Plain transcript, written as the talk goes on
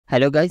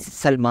Hello guys,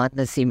 Salman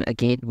Naseem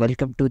again.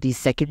 Welcome to the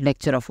second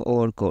lecture of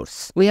our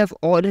course. We have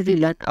already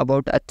learned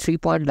about a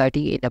 3-point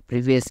lighting in a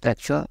previous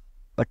lecture,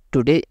 but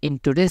in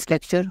today's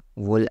lecture,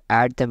 we'll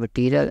add the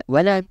material.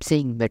 When I'm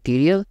saying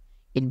material,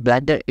 in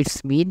Blender,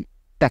 it's mean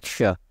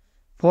texture.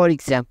 For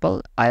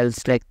example, I'll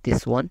select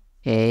this one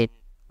and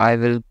I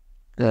will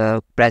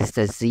press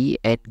the Z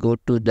and go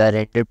to the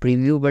render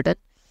preview button,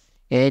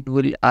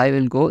 and I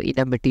will go in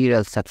a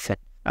material section.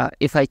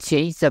 If I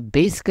change the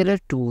base color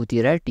to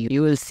the red,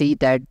 you will see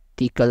that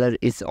the color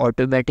is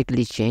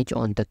automatically changed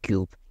on the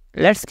cube.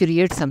 Let's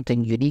create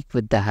something unique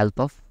with the help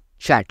of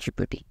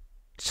ChatGPT.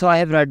 So I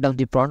have written down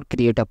the prompt: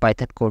 create a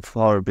Python code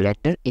for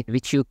Blender in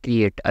which you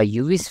create a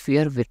UV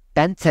sphere with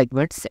 10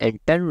 segments and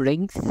 10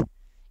 rings.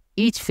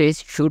 Each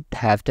face should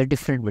have the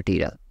different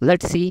material.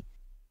 Let's see.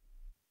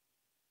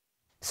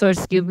 So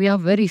it's give me a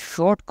very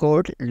short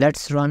code.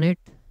 Let's run it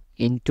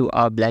into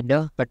our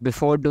Blender, but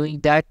before doing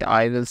that,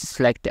 I will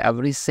select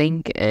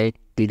everything and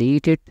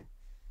delete it.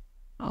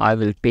 I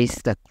will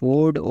paste the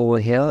code over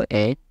here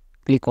and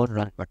click on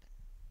run button.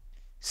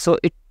 So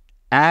it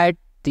add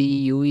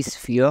the UV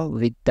sphere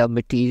with the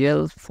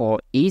material for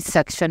each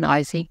section.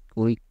 I think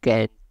we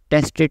can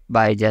test it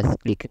by just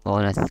clicking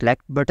on a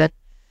select button.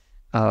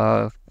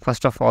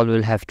 First of all,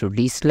 we'll have to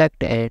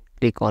deselect and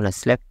click on a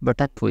select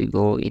button. If we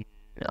go in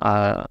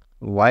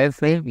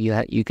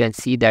wireframe, you can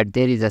see that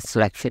there is a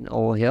selection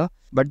over here,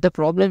 but the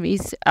problem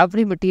is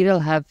every material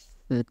have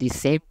the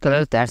same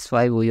color. That's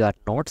why we are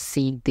not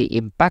seeing the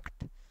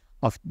impact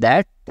of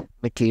that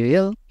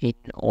material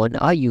on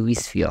our UV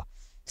sphere.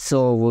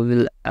 So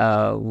we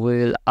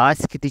will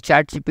ask the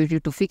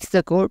ChatGPT to fix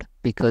the code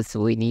because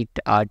we need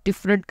a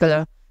different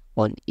color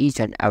on each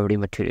and every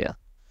material.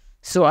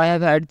 So I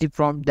have had the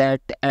prompt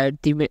that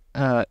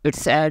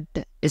it's add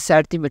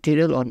the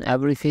material on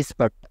every face,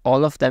 but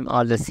all of them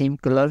are the same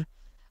color.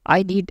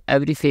 I need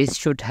every face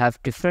should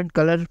have different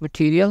color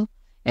material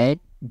and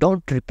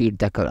don't repeat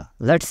the color.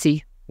 Let's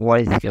see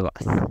what it give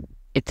us.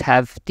 It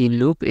have the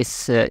loop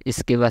is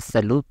give us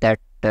the loop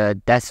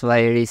that's why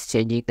it is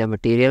changing the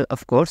material,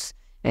 of course,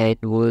 and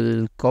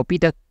we'll copy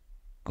the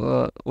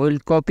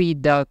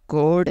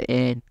code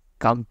and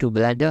come to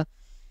Blender.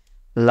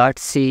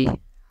 Let's see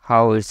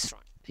how it's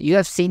run. You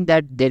have seen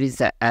that there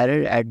is an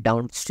error at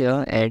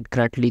downstairs, and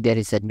currently there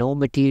is no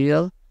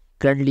material.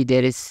 Currently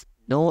there is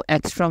no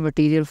extra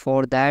material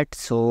for that.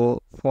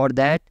 So for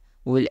that,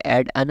 we'll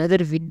add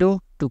another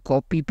window to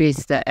copy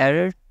paste the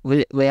error.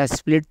 We have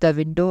split the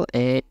window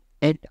and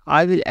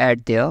I will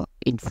add their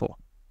info.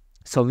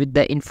 So with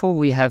the info,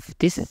 we have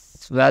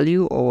this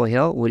value over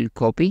here. We'll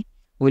copy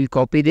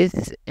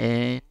this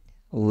and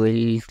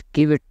we'll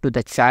give it to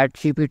the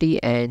ChatGPT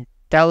and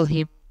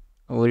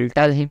we'll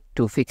tell him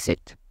to fix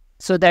it.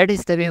 So that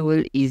is the way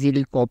we'll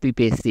easily copy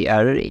paste the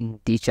error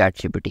in the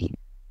ChatGPT.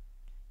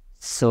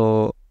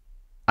 So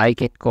I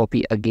can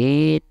copy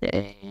again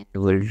and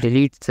we'll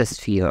delete the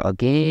sphere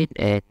again,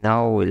 and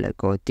now we'll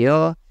go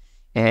there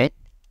and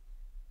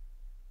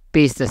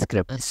paste the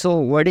script. So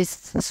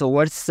what's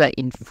the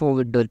info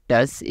window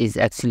does is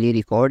actually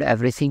record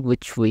everything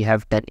which we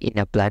have done in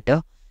a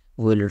Blender.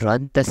 We'll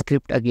run the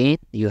script again.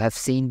 You have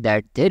seen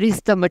that there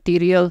is the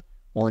material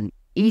on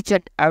each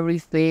and every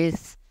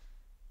face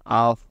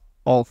of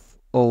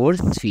our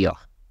sphere.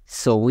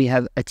 So we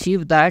have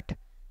achieved that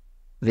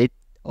with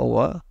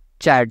our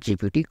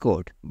ChatGPT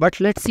code. But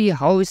let's see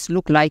how it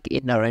look like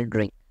in a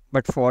rendering.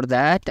 But for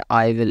that,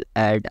 I will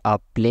add a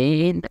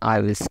plane.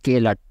 I will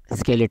scale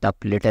it up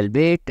a little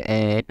bit,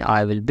 and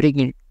I will bring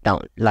it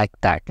down like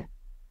that.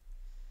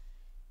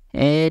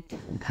 And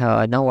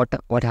now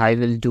what I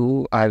will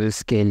do, I will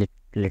scale it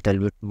a little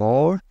bit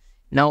more.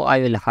 Now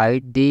I will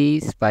hide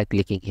these by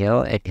clicking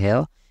here and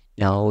here.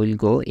 Now we'll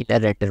go in a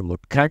render mode.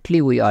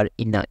 Currently we are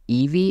in a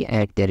Eevee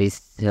and there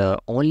is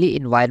only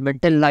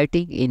environmental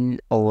lighting in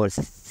our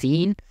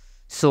scene.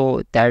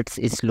 So that's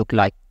it look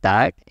like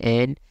that.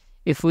 And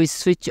if we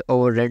switch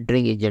our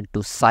rendering engine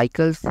to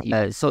Cycles,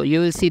 so you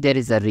will see there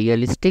is a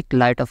realistic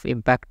light of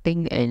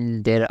impacting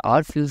and there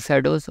are few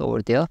shadows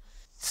over there.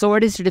 So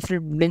what is the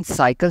difference between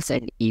Cycles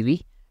and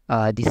Eevee?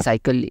 The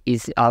Cycle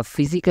is a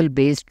physical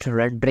based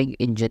rendering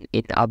engine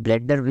in a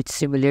Blender which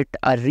simulate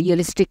a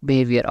realistic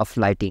behavior of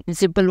lighting. In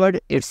simple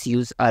word, it's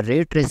use a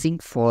ray tracing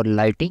for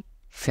lighting,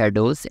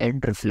 shadows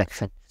and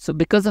reflection. So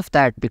because of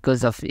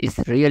its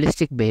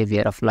realistic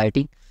behavior of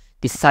lighting,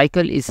 the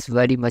Cycle is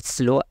very much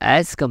slow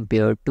as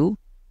compared to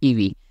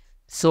Eevee.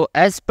 So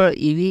as per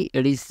Eevee,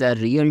 it is a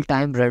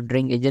real-time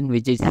rendering engine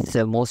which is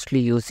mostly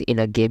used in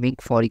a gaming.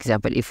 For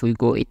example, if we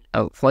go in,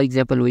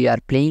 we are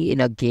playing in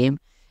a game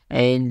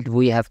and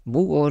we have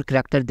move our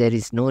character, there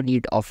is no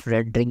need of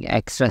rendering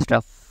extra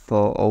stuff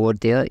over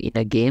there in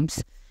a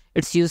games.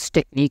 It's used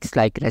techniques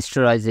like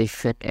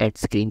rasterization and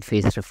screen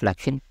face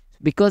reflection.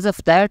 Because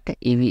of that,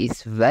 Eevee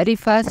is very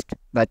fast,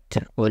 but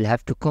we'll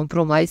have to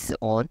compromise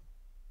on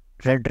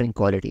rendering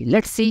quality.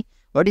 Let's see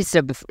what is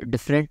the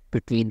difference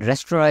between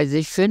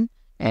rasterization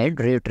and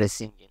ray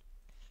tracing.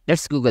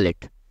 Let's Google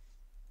it.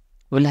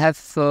 We'll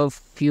have a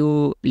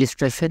few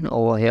illustration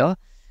over here.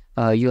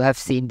 you have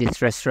seen this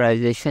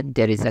rasterization.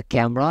 There is a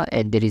camera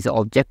and there is an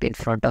object in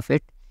front of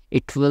it.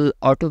 It will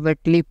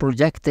automatically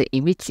project the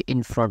image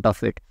in front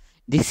of it.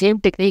 The same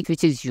technique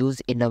which is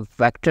used in a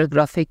vector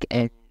graphic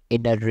and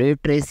in a ray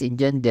trace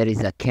engine. There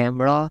is a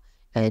camera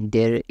and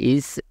there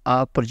is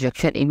a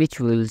projection image.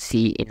 We will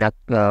see in a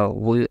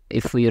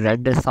if we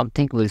render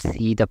something, we'll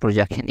see the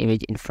projection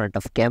image in front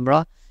of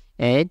camera,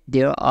 and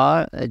there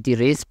are the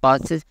rays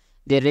passes.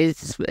 There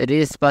is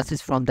rays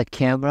passes from the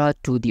camera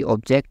to the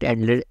object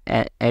and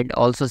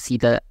also see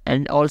the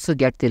and also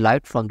get the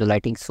light from the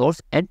lighting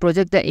source and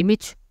project the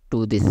image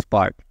to this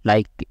part.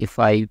 Like if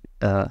I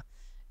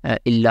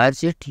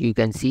enlarge it, you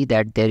can see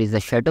that there is a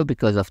shadow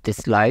because of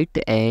this light,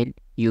 and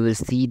you will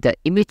see the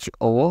image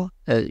over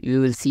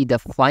you will see the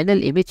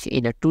final image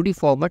in a 2D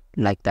format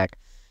like that.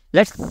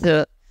 Let's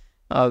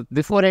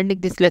before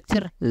ending this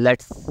lecture,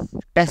 let's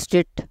test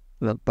it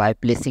by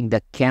placing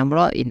the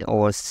camera in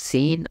our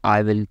scene.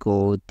 I will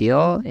go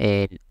there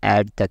and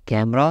add the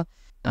camera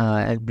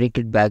and bring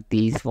it back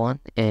these one,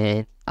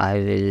 and I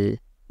will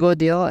go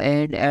there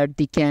and add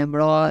the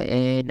camera,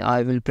 and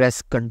I will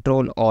press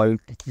Ctrl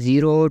Alt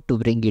 0 to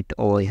bring it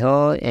over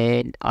here,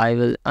 and I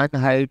will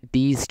unhide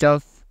these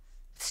stuff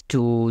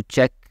to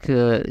check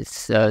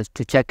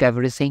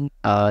everything.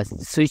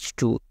 Switch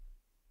to,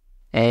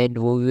 and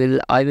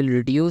I will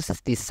reduce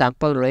the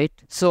sample rate.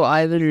 So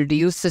I will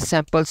reduce the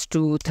samples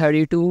to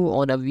 32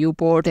 on a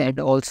viewport and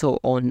also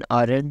on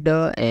a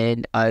render,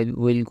 and I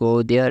will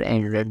go there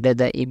and render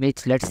the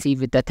image. Let's see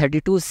with the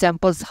 32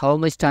 samples how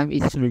much time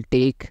it will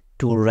take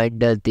to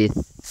render this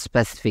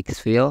specific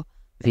sphere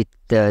with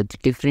the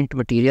different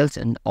materials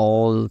and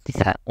all this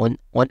on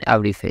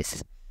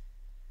Everyface.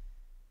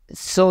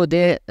 So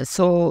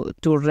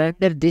to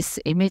render this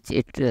image,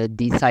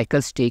 the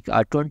cycles take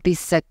 20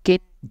 seconds.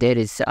 There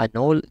is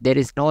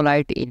no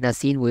light in a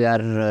scene. We are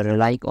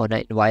relying on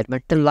an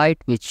environmental light,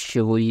 which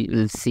we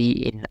will see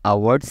in our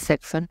words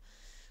section.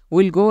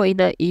 We'll go in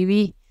a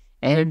Eevee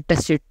and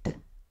test it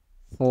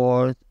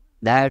for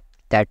that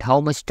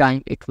how much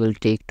time it will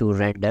take to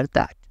render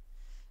that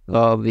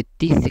with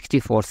these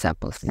 64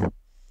 samples.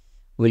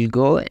 We'll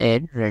go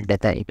and render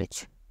the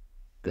image.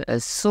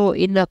 So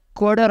in a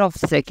quarter of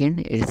a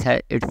second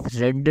it's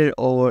rendered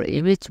over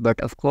image,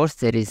 but of course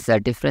there is a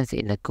difference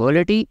in the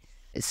quality.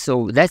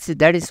 So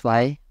that is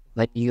why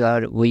when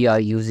we are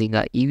using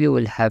a Eevee,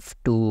 will have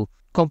to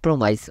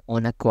compromise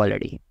on a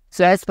quality.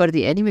 So as per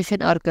the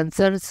animation are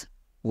concerns,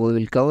 we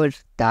will cover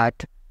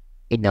that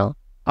in a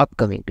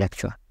upcoming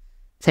lecture.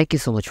 Thank you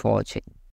so much for watching.